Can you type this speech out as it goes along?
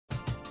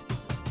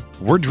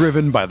We're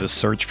driven by the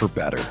search for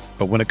better.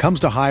 But when it comes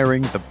to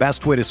hiring, the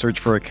best way to search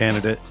for a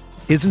candidate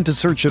isn't to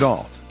search at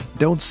all.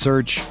 Don't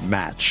search,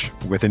 match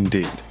with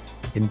Indeed.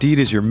 Indeed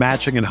is your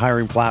matching and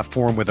hiring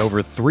platform with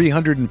over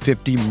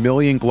 350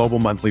 million global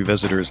monthly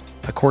visitors,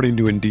 according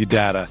to Indeed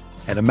data,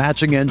 and a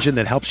matching engine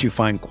that helps you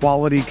find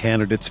quality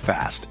candidates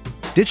fast.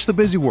 Ditch the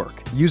busy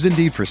work. Use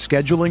Indeed for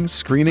scheduling,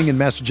 screening, and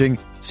messaging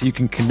so you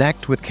can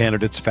connect with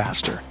candidates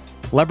faster.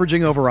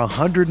 Leveraging over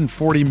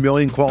 140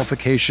 million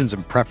qualifications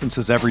and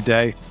preferences every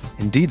day,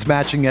 Indeed's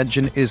matching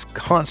engine is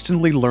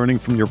constantly learning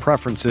from your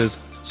preferences,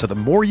 so the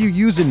more you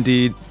use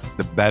Indeed,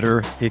 the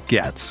better it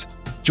gets.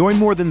 Join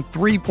more than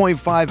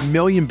 3.5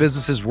 million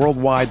businesses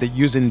worldwide that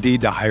use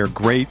Indeed to hire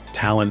great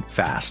talent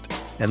fast.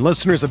 And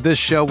listeners of this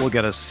show will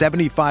get a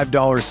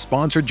 $75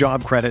 sponsored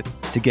job credit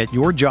to get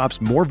your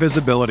jobs more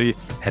visibility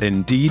at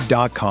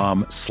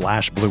Indeed.com/Blue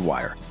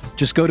Wire.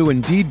 Just go to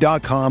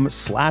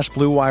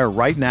Indeed.com/Blue Wire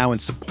right now and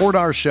support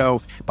our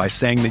show by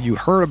saying that you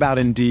heard about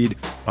Indeed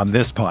on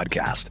this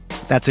podcast.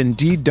 That's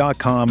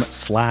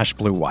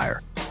Indeed.com/Blue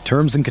Wire.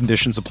 Terms and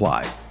conditions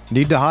apply.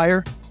 Need to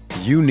hire?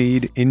 You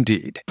need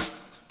Indeed.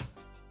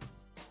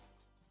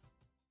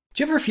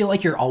 Do you ever feel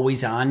like you're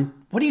always on?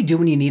 What do you do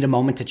when you need a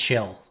moment to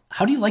chill?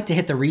 How do you like to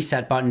hit the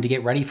reset button to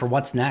get ready for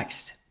what's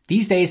next?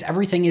 These days,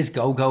 everything is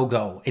go, go,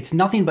 go. It's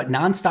nothing but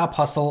nonstop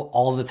hustle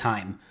all the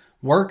time.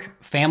 Work,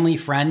 family,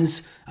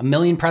 friends, a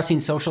million pressing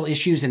social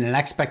issues, and an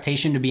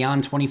expectation to be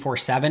on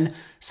 24/7.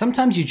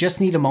 Sometimes you just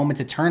need a moment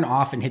to turn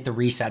off and hit the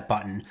reset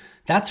button.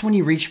 That's when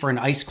you reach for an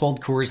ice-cold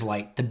Coors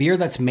Light, the beer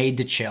that's made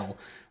to chill.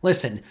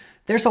 Listen,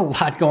 there's a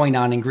lot going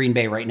on in Green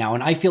Bay right now,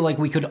 and I feel like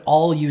we could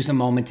all use a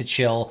moment to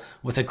chill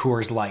with a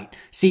Coors Light.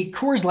 See,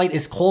 Coors Light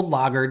is cold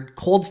lagered,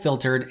 cold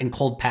filtered, and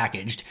cold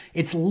packaged.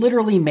 It's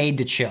literally made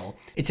to chill.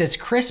 It's as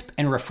crisp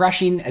and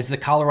refreshing as the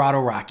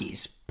Colorado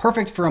Rockies.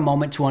 Perfect for a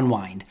moment to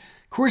unwind.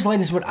 Coors Light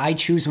is what I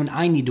choose when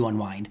I need to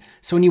unwind.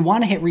 So when you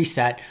want to hit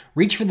reset,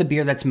 reach for the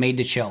beer that's made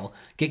to chill.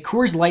 Get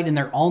Coors Light in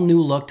their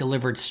all-new look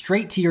delivered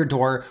straight to your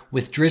door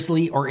with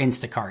Drizzly or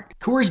Instacart.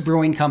 Coors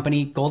Brewing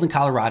Company, Golden,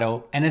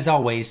 Colorado, and as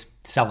always,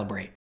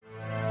 celebrate.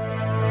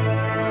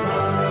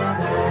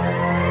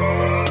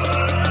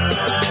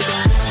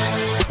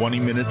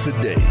 "20 minutes a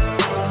day,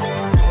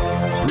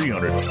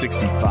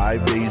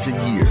 365 days a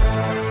year.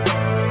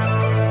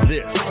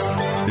 This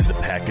is the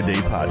Pack-A-Day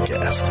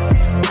Podcast.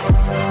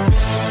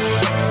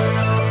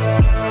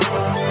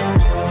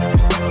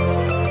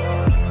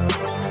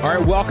 All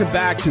right, welcome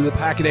back to the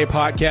Pack-A-Day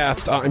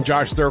Podcast. I'm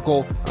Josh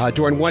Thirkle,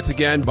 joined once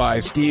again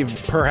by Steve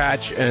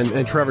Perhatch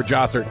and Trevor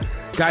Jossert.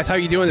 Guys, how are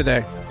you doing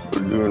today?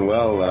 We're doing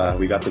well.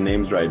 We got the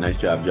names right. Nice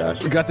job,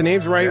 Josh. We got the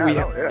names right.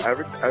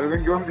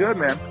 Everything's going good,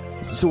 man.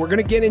 So we're going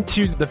to get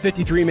into the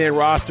 53-man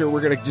roster.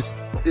 We're going to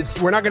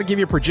we're not going to give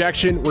you a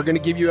projection. We're going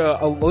to give you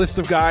a list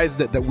of guys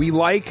that we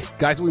like,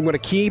 guys that we want to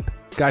keep,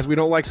 guys we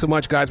don't like so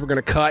much, guys we're going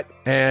to cut,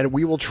 and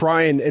we will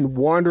try and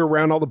wander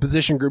around all the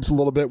position groups a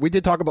little bit. We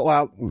did talk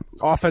about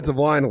offensive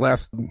line the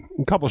last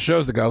couple of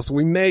shows ago, so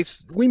we may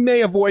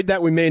avoid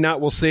that. We may not.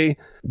 We'll see.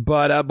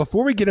 But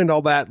before we get into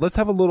all that, let's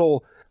have a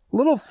little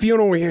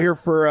funeral here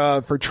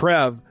for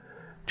Trev.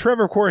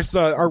 Trevor, of course,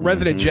 our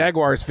resident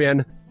Jaguars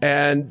fan.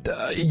 And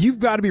you've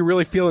got to be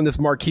really feeling this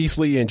Marquise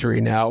Lee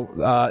injury now.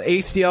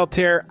 ACL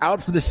tear,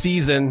 out for the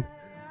season.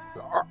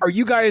 Are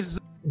you guys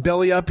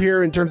belly up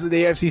here in terms of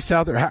the AFC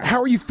South? Or how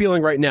are you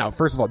feeling right now?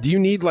 First of all, do we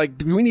need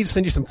to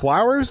send you some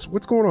flowers?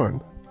 What's going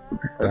on?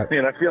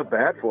 Man, I feel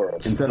bad for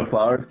us. Instead of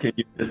flowers, can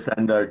you just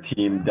send our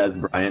team Des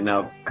Bryant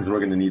now? Because we're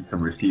going to need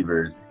some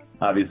receivers.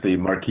 Obviously,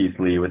 Marquise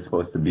Lee was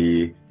supposed to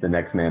be the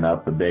next man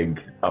up, the big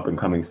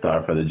up-and-coming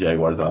star for the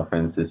Jaguars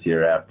offense this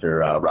year after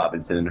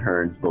Robinson and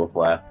Hearns both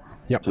left.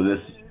 Yep. So this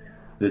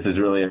is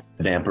really a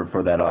damper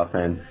for that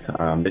offense.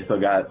 They still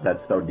got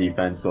that stout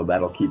defense, so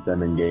that'll keep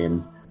them in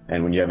games.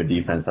 And when you have a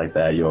defense like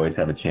that, you always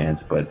have a chance.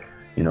 But,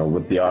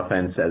 with the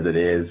offense as it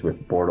is,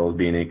 with Bortles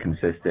being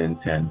inconsistent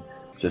and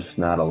just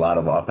not a lot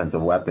of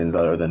offensive weapons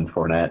other than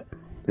Fournette,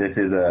 this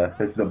is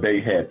a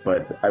big hit.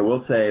 But I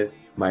will say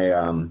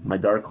my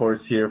dark horse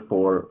here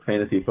for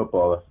fantasy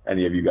football, if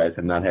any of you guys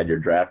have not had your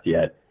draft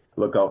yet,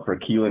 look out for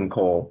Keelan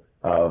Cole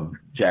of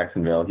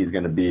Jacksonville. He's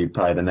going to be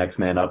probably the next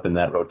man up in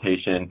that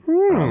rotation.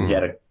 He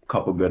had a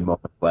couple good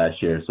moments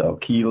last year. So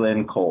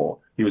Keelan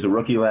Cole, he was a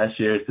rookie last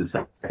year. He's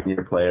a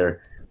second-year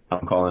player.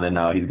 I'm calling it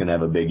now. He's going to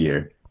have a big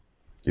year.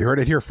 You heard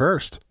it here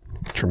first.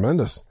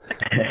 Tremendous.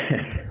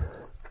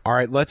 All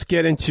right, let's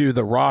get into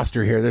the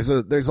roster here. There's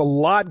a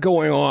lot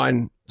going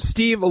on.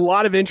 Steve, a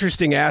lot of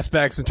interesting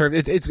aspects in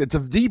terms. It's a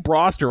deep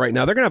roster right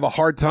now. They're going to have a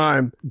hard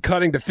time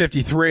cutting to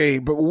 53.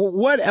 But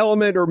what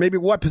element or maybe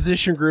what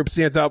position group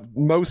stands out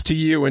most to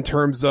you in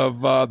terms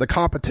of the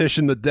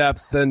competition, the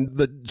depth, and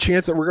the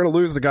chance that we're going to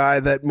lose the guy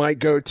that might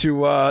go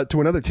to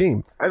another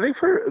team? I think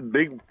for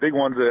big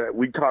ones that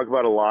we talk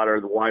about a lot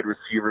are the wide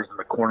receivers and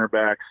the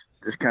cornerbacks.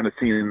 Just kind of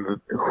seeing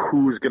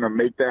who's going to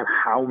make that.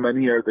 How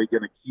many are they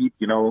going to keep?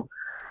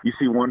 you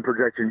see one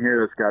projection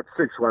here that's got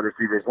 6 wide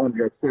receivers, one's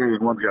got 7,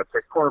 one's got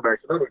 6 cornerbacks,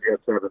 another's got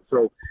 7.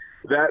 So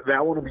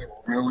that one will be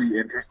really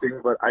interesting.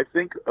 But I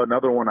think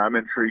another one I'm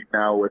intrigued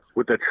now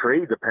with the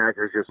trade the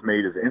Packers just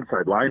made is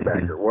inside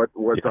linebacker.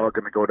 What's all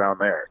going to go down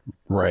there?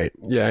 Right.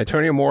 Yeah,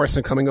 Antonio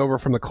Morrison coming over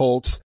from the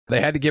Colts. They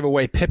had to give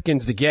away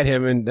Pipkins to get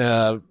him, and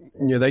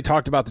they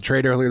talked about the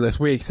trade earlier this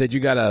week. Said you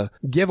got to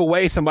give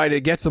away somebody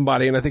to get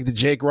somebody, and I think the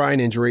Jake Ryan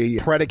injury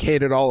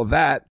predicated all of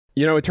that.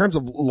 In terms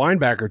of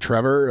linebacker,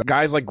 Trevor,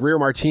 guys like Greer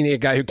Martini, a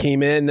guy who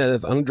came in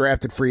as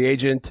undrafted free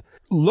agent,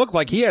 looked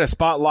like he had a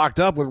spot locked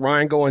up with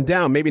Ryan going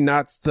down. Maybe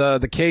not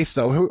the case,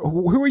 though.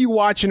 Who are you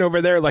watching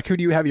over there? Like, who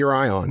do you have your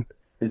eye on?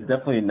 It's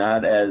definitely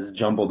not as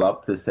jumbled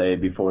up to say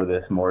before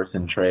this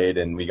Morrison trade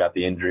and we got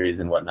the injuries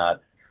and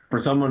whatnot.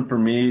 For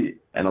me,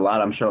 and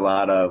I'm sure a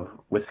lot of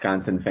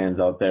Wisconsin fans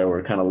out there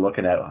were kind of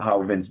looking at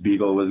how Vince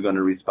Biegel was going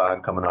to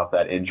respond coming off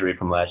that injury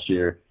from last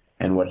year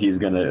and what he's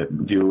going to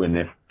do and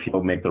if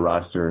people make the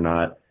roster or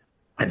not.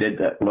 I did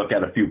look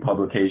at a few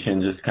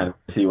publications just kind of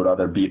see what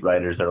other beat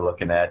writers are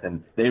looking at,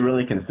 and they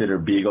really consider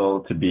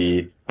Biegel to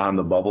be on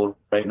the bubble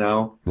right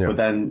now. Yeah. But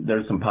then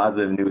there's some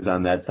positive news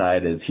on that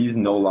side is he's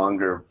no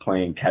longer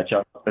playing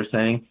catch-up, they're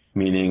saying,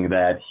 meaning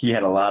that he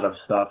had a lot of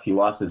stuff. He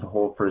lost his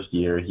whole first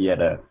year. He had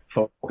to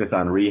focus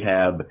on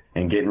rehab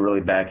and getting really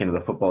back into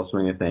the football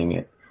swing of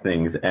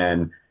things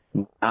and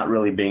not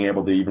really being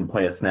able to even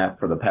play a snap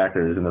for the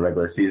Packers in the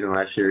regular season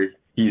last year.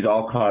 He's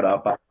all caught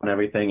up on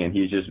everything, and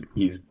he's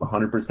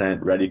 100%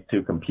 ready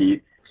to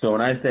compete. So when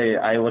I say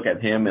I look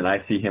at him and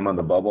I see him on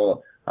the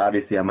bubble,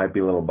 obviously I might be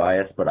a little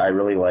biased, but I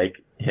really like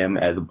him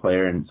as a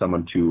player and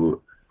someone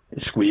to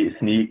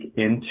sneak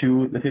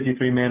into the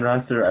 53-man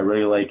roster. I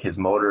really like his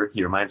motor.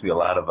 He reminds me a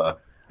lot of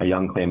a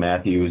young Clay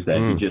Matthews that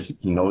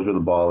he knows where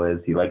the ball is.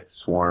 He likes to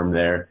swarm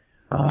there,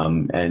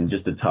 and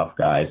just a tough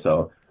guy.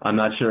 So I'm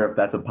not sure if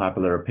that's a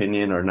popular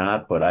opinion or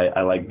not, but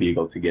I like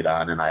Biegel to get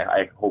on, and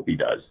I hope he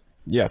does.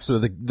 Yeah, so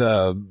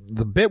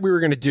the bit we were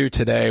going to do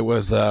today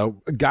was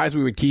guys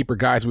we would keep or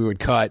guys we would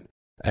cut,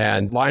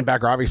 and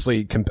linebacker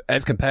obviously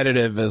as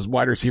competitive as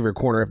wide receiver,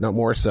 corner, if not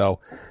more so.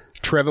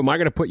 Trev, am I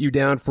going to put you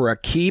down for a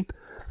keep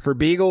for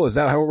Biegel? Is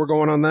that how we're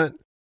going on that?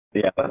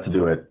 Yeah, let's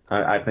do it.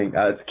 I think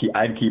I'd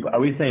keep.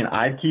 Are we saying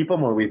I'd keep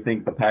him, or we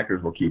think the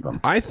Packers will keep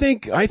him? I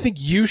think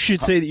you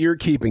should say that you're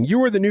keeping.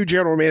 You are the new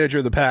general manager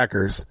of the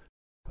Packers,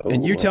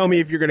 and you tell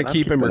me if you're going to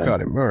keep him or cut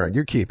him. All right,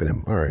 you're keeping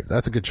him. All right,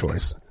 that's a good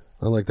choice.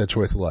 I like that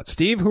choice a lot.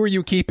 Steve, who are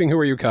you keeping? Who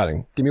are you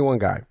cutting? Give me one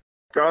guy.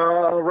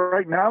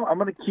 Right now, I'm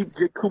going to keep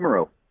Jake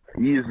Kumerow.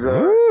 He's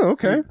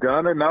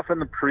done enough in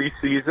the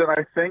preseason,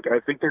 I think. I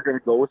think they're going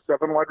to go with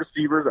 7 wide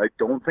receivers. I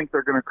don't think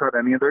they're going to cut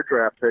any of their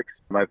draft picks.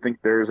 I think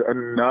there's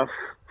enough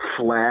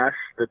flash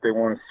that they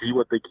want to see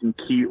what they can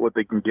keep, what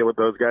they can get with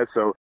those guys.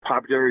 So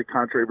popularity,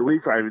 contrary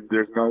belief,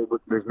 there's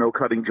no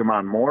cutting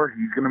Jamon Moore.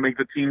 He's going to make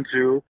the team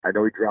too. I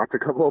know he dropped a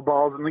couple of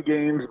balls in the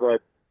games,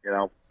 but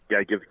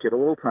gotta give the kid a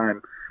little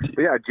time.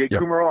 But yeah, Jake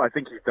Kumerow, I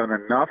think he's done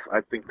enough.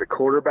 I think the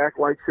quarterback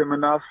likes him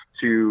enough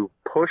to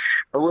push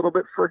a little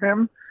bit for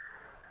him.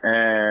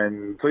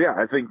 And so, yeah,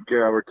 I think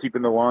we're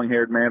keeping the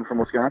long-haired man from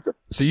Wisconsin.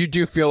 So you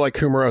do feel like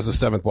Kumerow is the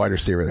 7th wide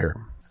receiver there?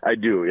 I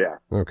do, yeah.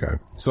 Okay.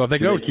 So if they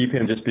keep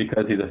him just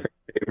because he's a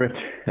favorite?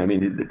 I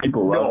mean,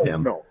 people love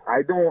him. No,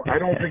 I don't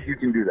think you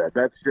can do that.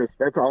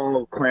 That's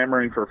all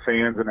clamoring for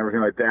fans and everything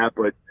like that.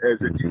 But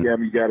as a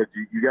GM, you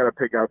gotta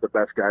pick out the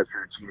best guys for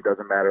your team. It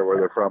doesn't matter where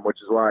they're from, which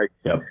is why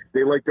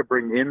they like to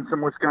bring in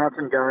some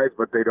Wisconsin guys,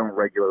 but they don't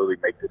regularly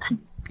make the team.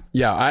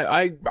 Yeah,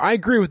 I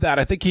agree with that.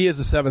 I think he is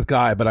the 7th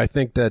guy, but I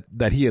think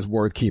that he is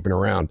worth keeping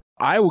around.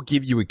 I will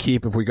give you a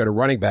keep if we go to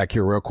running back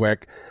here real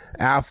quick.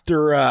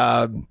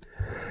 After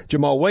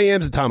Jamal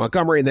Williams and Ty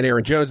Montgomery, and then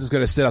Aaron Jones is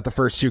going to sit out the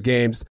first 2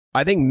 games.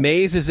 I think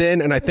Mays is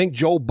in, and I think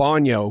Joel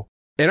Bonio,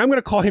 and I'm going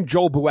to call him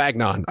Joel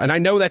Buagnon. And I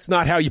know that's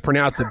not how you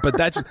pronounce it, but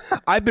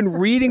I've been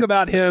reading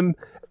about him,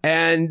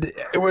 and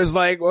it was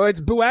like, well,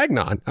 it's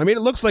Buagnon. I mean,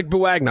 it looks like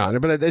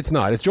Buagnon, but it's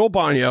not. It's Joel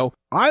Bonio.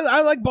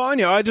 I like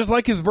Bonio. I just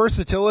like his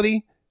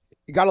versatility.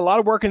 He got a lot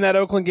of work in that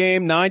Oakland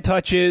game, 9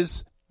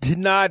 touches, did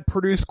not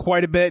produce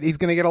quite a bit. He's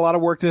going to get a lot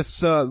of work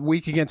this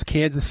week against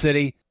Kansas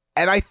City.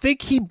 And I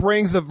think he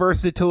brings the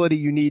versatility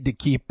you need to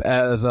keep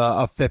as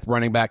a 5th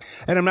running back.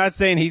 And I'm not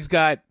saying he's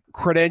got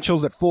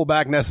credentials at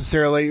fullback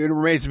necessarily. It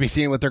remains to be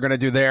seen what they're going to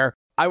do there.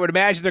 I would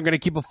imagine they're going to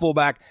keep a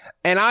fullback.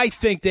 And I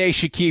think they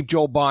should keep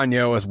Joel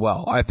Bonio as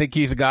well. I think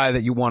he's a guy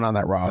that you want on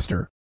that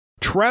roster.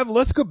 Trev,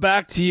 let's go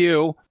back to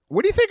you.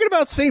 What are you thinking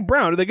about St.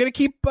 Brown? Are they going to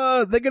keep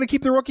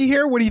the rookie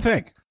here? What do you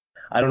think?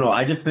 I don't know.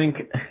 I just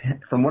think,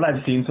 from what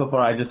I've seen so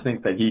far, I just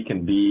think that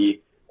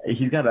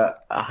he's got a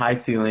high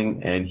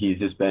ceiling, and he's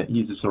just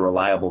a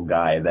reliable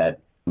guy that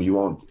you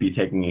won't be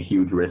taking a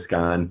huge risk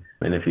on.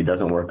 And if he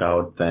doesn't work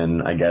out,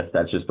 then I guess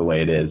that's just the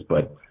way it is.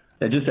 But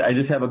I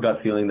just have a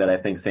gut feeling that I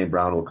think St.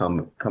 Brown will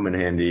come in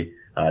handy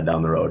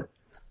down the road.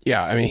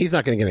 Yeah, I mean, he's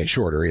not going to get any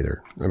shorter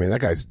either. I mean,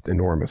 that guy's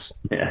enormous.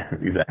 Yeah,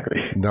 exactly.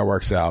 That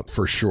works out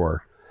for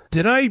sure.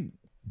 Did I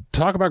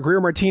talk about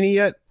Greer Martini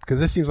yet? Because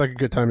this seems like a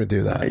good time to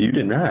do that. You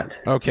did not.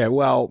 Okay,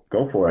 well.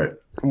 Go for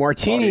it.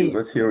 Martini.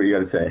 Let's hear what you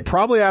got to say.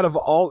 Probably out of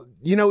all,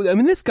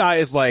 this guy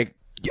is like,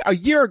 a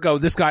year ago,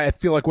 this guy I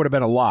feel like would have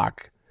been a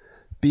lock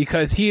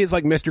because he is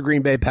like Mr.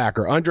 Green Bay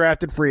Packer,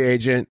 undrafted free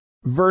agent,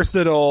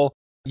 versatile.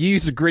 You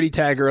used a gritty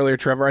tag earlier,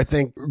 Trevor. I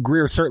think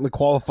Greer certainly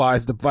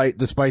qualifies despite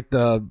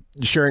the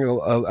sharing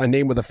a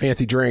name with a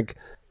fancy drink.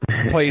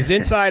 Plays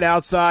inside,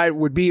 outside,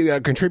 would be a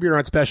contributor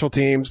on special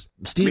teams.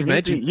 Steve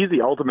mentioned he's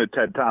the ultimate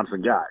Ted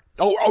Thompson guy.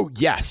 Oh,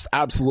 yes,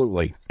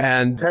 absolutely.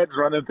 And Ted's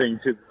running things.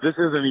 This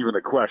isn't even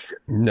a question.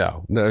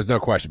 No, there's no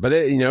question. But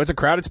it's a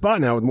crowded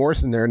spot now with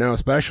Morrison there now,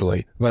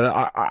 especially.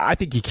 But I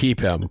think you keep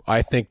him.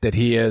 I think that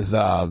he is.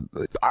 I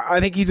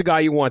think he's a guy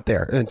you want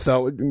there. And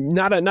so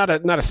not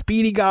a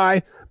speedy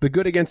guy, but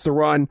good against the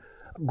run.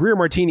 Greer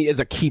Martini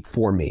is a keep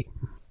for me.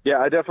 Yeah,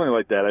 I definitely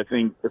like that. I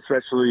think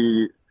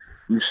especially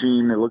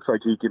Machine, it looks like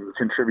he can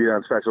contribute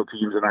on special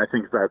teams, and I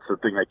think that's the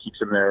thing that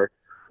keeps him there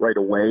right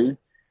away.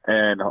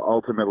 And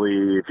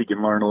ultimately, if he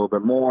can learn a little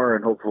bit more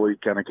and hopefully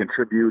kind of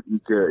contribute, he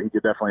could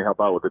definitely help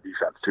out with the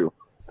defense too.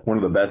 One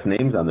of the best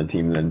names on the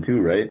team then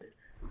too, right?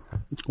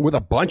 With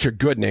a bunch of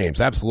good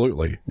names,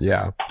 absolutely.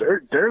 Yeah.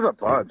 There's a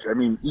bunch. I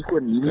mean,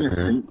 Equanimeous,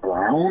 St.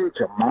 Brown,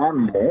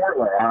 Jamon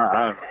Moore.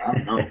 I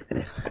don't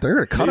know. They're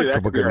going to cut a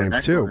couple good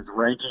names too.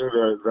 Ranking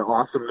the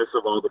awesomeness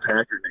of all the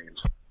Packer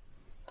names.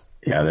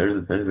 Yeah,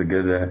 there's a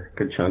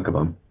good chunk of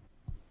them.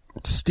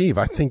 Steve,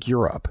 I think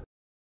you're up.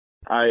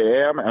 I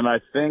am, and I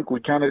think we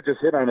kind of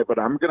just hit on it, but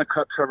I'm going to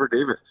cut Trevor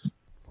Davis.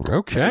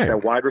 Okay.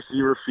 That wide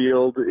receiver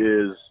field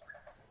is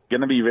going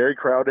to be very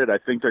crowded. I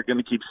think they're going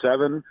to keep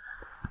 7.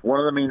 One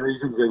of the main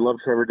reasons they love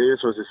Trevor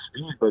Davis was his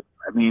speed, but,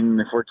 I mean,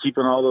 if we're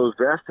keeping all those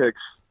draft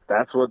picks,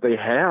 that's what they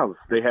have.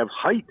 They have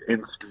height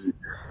and speed.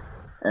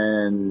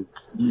 And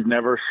he's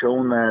never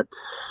shown that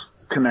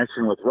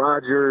connection with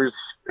Rodgers.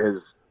 His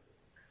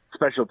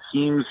special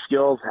teams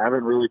skills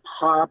haven't really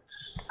popped.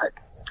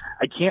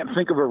 I can't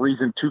think of a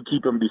reason to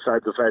keep him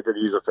besides the fact that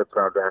he's a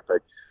 5th-round draft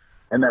pick,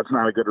 and that's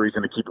not a good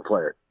reason to keep a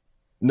player.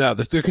 No,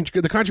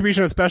 the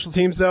contribution on special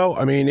teams, though,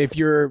 I mean, if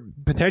you're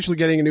potentially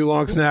getting a new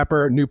long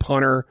snapper, new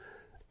punter,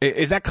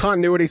 is that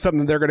continuity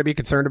something they're going to be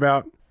concerned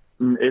about?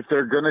 If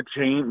they're going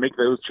to make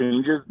those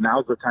changes,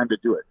 now's the time to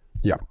do it.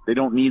 Yeah. They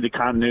don't need the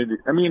continuity.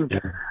 I mean,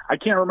 I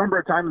can't remember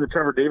a time that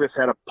Trevor Davis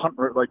had a punt,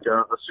 like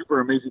a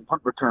super amazing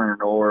punt return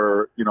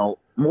or,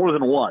 more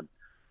than one.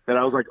 That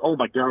I was like, oh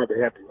my God,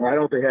 why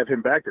don't they have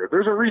him back there?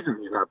 There's a reason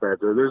he's not back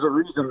there. There's a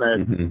reason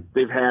that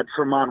they've had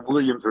Tremont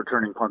Williams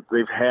returning punts.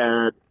 They've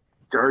had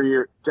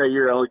Jair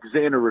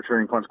Alexander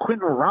returning punts.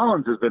 Quentin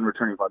Rollins has been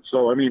returning punts.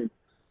 So, I mean,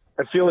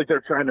 I feel like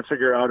they're trying to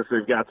figure out if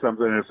they've got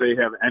something. If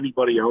they have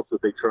anybody else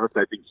that they trust,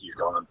 I think he's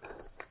gone.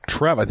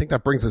 Trev, I think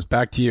that brings us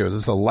back to you. Is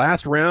this a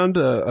last round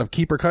of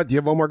keeper cut? Do you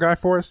have one more guy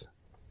for us?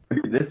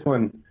 This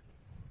one,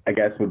 I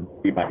guess,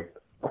 would be my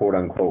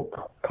quote-unquote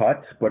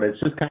cut, but it's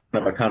just kind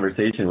of a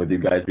conversation with you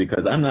guys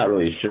because I'm not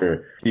really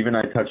sure. Even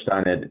I touched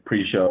on it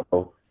pre-show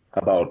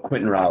about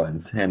Quentin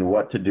Rollins and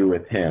what to do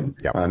with him.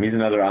 Yep. He's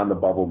another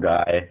on-the-bubble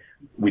guy.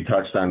 We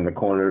touched on the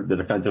corner. The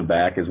defensive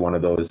back is one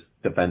of those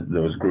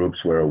groups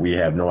where we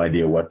have no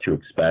idea what to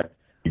expect.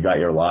 You got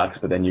your locks,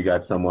 but then you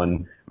got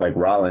someone like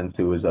Rollins,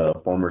 who is a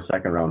former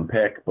second-round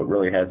pick, but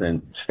really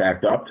hasn't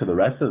stacked up to the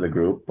rest of the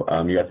group.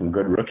 You got some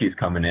good rookies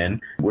coming in.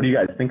 What do you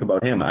guys think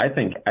about him? I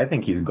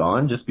think he's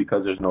gone just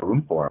because there's no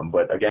room for him.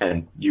 But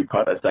again, you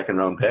cut a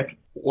second-round pick.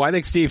 Well, I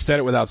think Steve said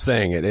it without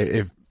saying it.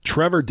 If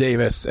Trevor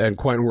Davis and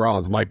Quentin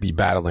Rollins might be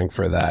battling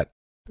for that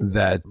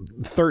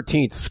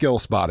 13th skill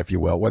spot, if you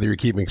will, whether you're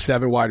keeping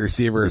 7 wide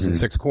receivers and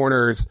 6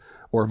 corners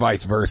or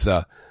vice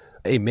versa,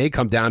 it may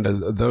come down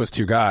to those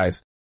two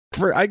guys.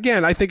 I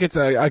think it's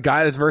a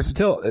guy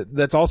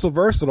that's also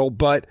versatile,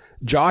 but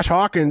Josh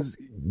Hawkins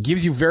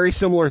gives you very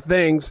similar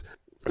things.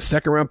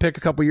 Second round pick a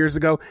couple years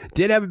ago,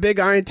 did have a big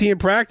INT in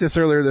practice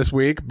earlier this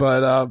week,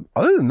 but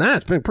other than that,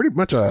 it's been pretty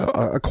much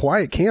a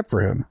quiet camp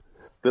for him.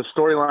 The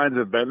storylines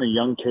have been the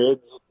young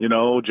kids.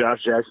 Josh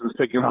Jackson's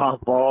picking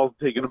off balls,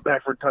 taking them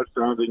back for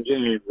touchdowns in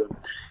games,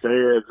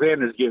 and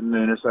Xander's getting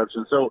the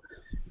interception. So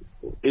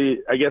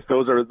I guess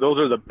those are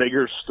the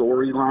bigger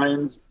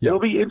storylines. Yep. It'll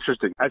be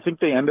interesting. I think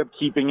they end up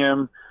keeping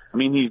him. I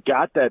mean, he's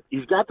got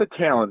the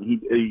talent.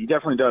 He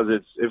definitely does.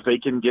 It's if they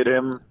can get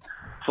him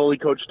fully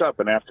coached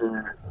up, and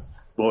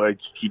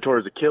he tore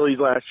his Achilles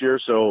last year,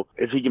 so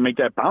if he can make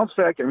that bounce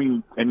back, I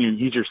mean, and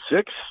he's your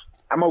 6th,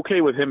 I'm okay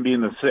with him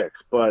being the 6th.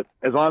 But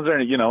as long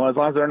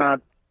as they're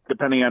not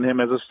depending on him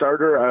as a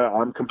starter,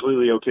 I'm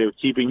completely okay with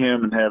keeping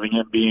him and having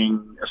him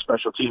being a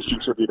special teams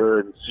contributor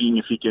and seeing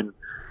if he can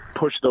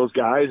push those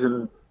guys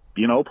and,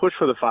 push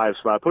for the 5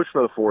 spot, push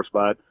for the 4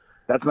 spot.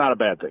 That's not a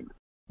bad thing.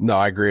 No,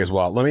 I agree as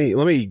well. Let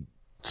me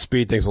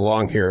speed things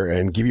along here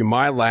and give you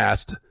my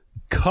last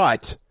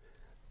cut,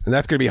 and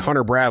that's going to be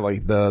Hunter Bradley,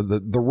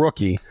 the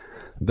rookie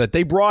that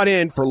they brought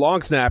in for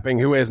long snapping,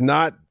 who has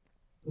not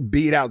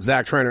beat out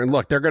Zach Trainer. And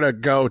look, they're going to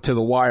go to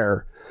the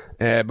wire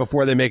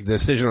before they make the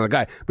decision on a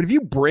guy. But if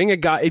you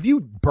if you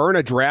burn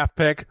a draft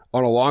pick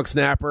on a long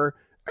snapper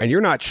and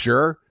you're not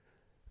sure,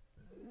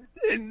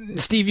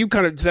 Steve, you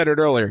kind of said it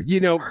earlier.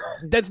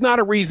 That's not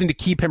a reason to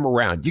keep him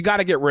around. You got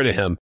to get rid of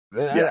him.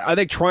 Yeah. I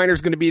think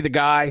Triner's going to be the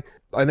guy.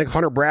 I think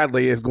Hunter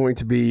Bradley is going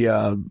to be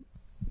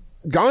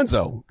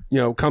Gonzo,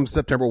 come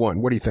September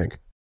 1. What do you think?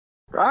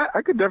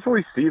 I could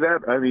definitely see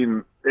that. I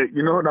mean,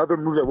 another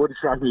move that wouldn't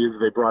shock me is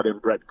they brought in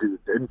Brett Gooch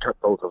and cut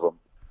both of them.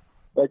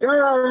 Like,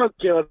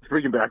 okay, let's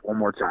bring him back one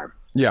more time.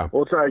 Yeah.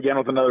 We'll try again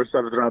with another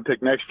 7th-round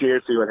pick next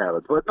year, see what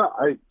happens. But no,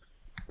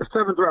 a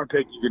 7th-round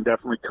pick you can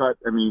definitely cut.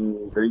 I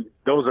mean,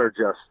 those are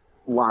just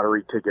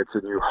lottery tickets,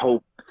 and you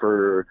hope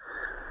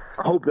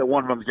that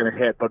one of them's going to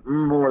hit, but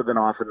more than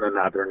often than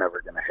not, they're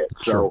never going to hit.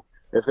 Sure. So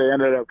if they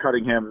ended up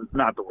cutting him,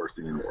 not the worst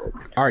thing in the world.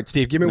 All right,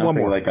 Steve, give me one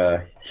more. Like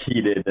a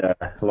heated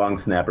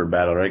long snapper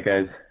battle, right,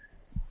 guys?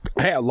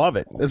 Hey, I love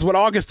it. That's what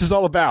August is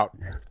all about.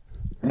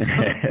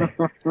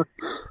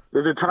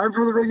 Is it time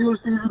for the regular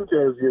season?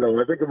 Because,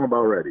 I think I'm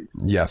about ready.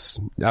 Yes,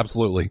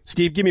 absolutely.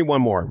 Steve, give me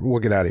one more. We'll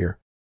get out of here.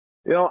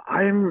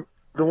 I'm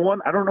the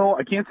one, I don't know,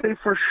 I can't say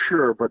for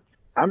sure, but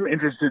I'm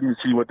interested in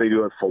see what they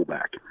do at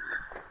fullback.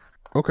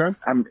 Okay.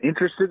 I'm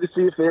interested to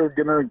see if they're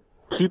going to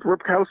keep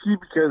Ripkowski,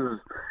 because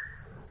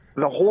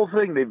the whole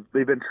thing,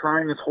 they've been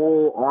trying this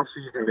whole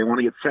offseason. They want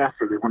to get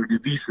faster. They want to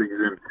do these things.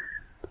 And,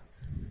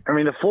 I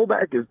mean, the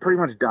fullback is pretty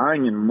much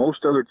dying in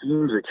most other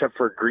teams except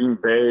for Green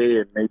Bay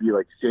and maybe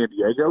like San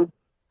Diego.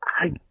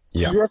 I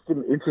just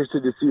am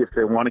interested to see if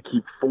they want to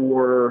keep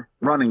 4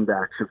 running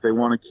backs, if they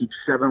want to keep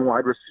 7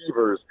 wide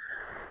receivers,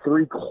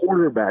 3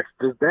 quarterbacks.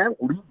 Does that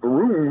leave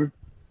room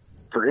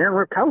for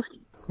Aaron Ripkowski?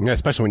 Yeah,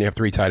 especially when you have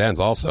 3 tight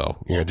ends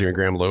also. Jimmy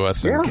Graham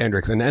Lewis and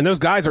Kendricks. And those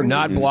guys are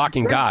not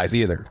blocking guys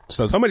either.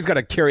 So somebody's got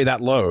to carry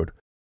that load.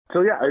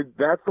 So,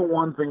 that's the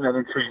one thing that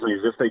intrigues me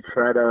is if they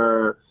try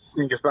to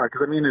sneak us back.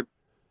 Because, I mean, if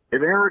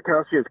Aaron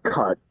Ripkowski is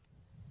cut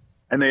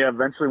and they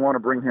eventually want to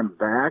bring him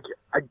back,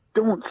 I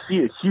don't see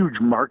a huge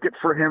market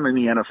for him in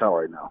the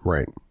NFL right now.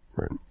 Right.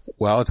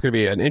 Well, it's going to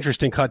be an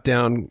interesting cut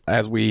down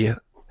as we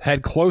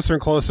head closer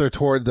and closer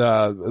toward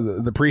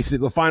the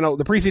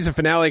preseason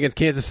finale against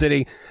Kansas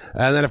City.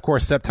 And then, of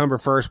course, September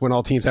 1st, when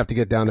all teams have to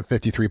get down to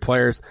 53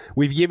 players.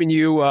 We've given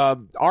you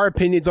our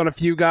opinions on a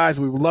few guys.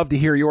 We would love to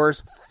hear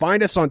yours.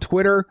 Find us on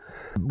Twitter.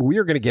 We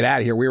are going to get out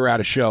of here. We were out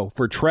of show.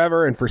 For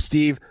Trevor and for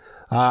Steve,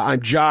 I'm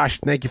Josh.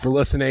 Thank you for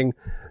listening.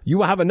 You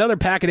will have another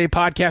Pack-A-Day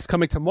podcast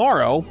coming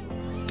tomorrow,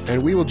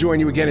 and we will join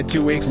you again in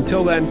 2 weeks.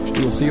 Until then,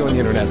 we will see you on the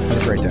internet.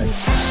 Have a great day.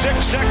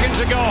 6 seconds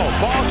to go.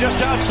 Ball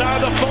just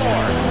outside the 4.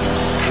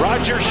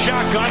 Rodgers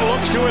shotgun,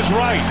 looks to his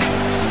right.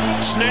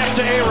 Snap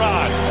to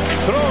A-Rod.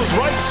 Throws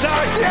right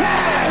side.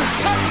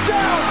 Yes!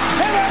 Touchdown!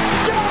 And a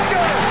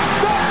dagger!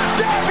 The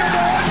dagger to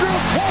Andrew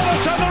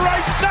Wallace on the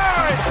right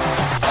side!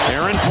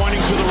 Aaron pointing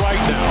to the right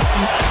now.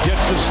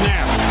 Gets the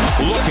snap.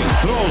 Looking.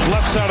 Throws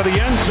left side of the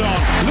end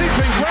zone.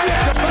 Leaping right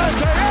at the back.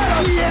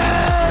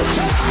 Yes!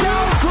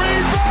 Touchdown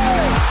Green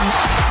Bay!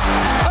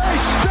 A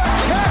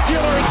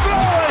spectacular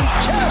throw and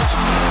catch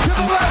to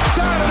the left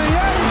side of the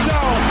end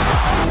zone.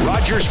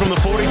 Rodgers from the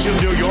 42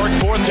 of New York,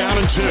 4th down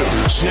and 2.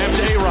 Snap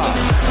to A-Rod.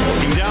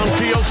 Looking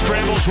downfield,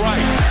 scrambles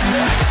right.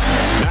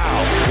 Now,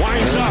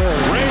 winds up,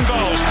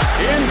 rainbows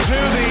into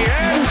the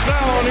end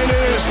zone. It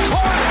is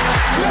caught.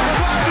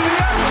 Right to the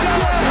end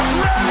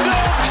zone.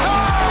 Randall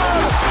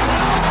Cobb.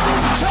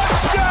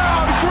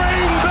 Touchdown,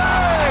 Green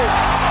Bay.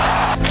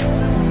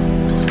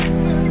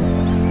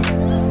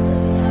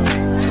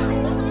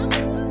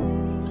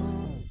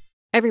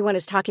 Everyone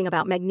is talking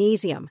about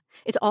magnesium.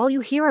 It's all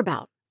you hear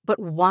about. But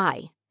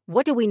why?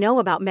 What do we know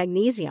about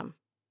magnesium?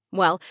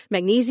 Well,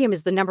 magnesium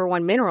is the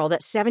 #1 mineral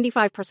that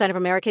 75% of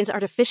Americans are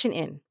deficient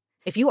in.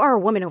 If you are a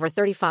woman over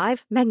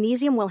 35,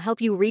 magnesium will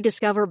help you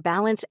rediscover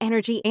balance,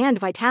 energy, and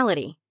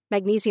vitality.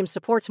 Magnesium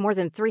supports more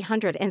than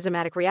 300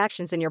 enzymatic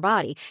reactions in your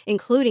body,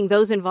 including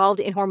those involved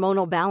in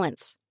hormonal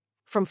balance.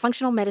 From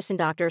functional medicine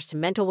doctors to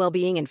mental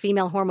well-being and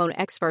female hormone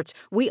experts,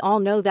 we all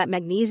know that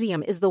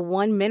magnesium is the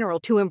one mineral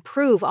to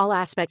improve all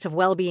aspects of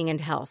well-being and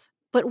health.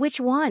 But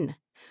which one?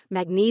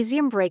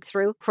 Magnesium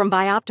Breakthrough from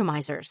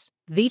Bioptimizers,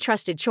 the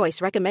trusted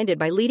choice recommended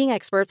by leading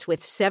experts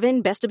with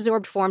 7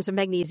 best-absorbed forms of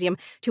magnesium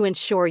to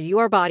ensure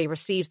your body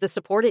receives the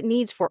support it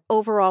needs for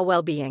overall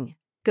well-being.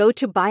 Go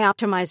to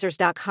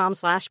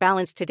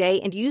bioptimizers.com/balance today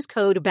and use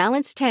code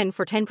BALANCE10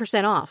 for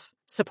 10% off.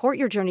 Support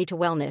your journey to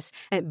wellness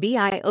at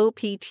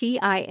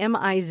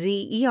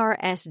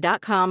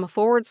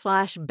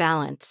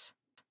bioptimizers.com/balance.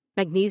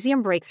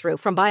 Magnesium Breakthrough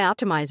from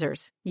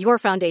Bioptimizers, your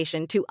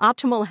foundation to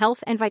optimal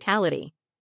health and vitality.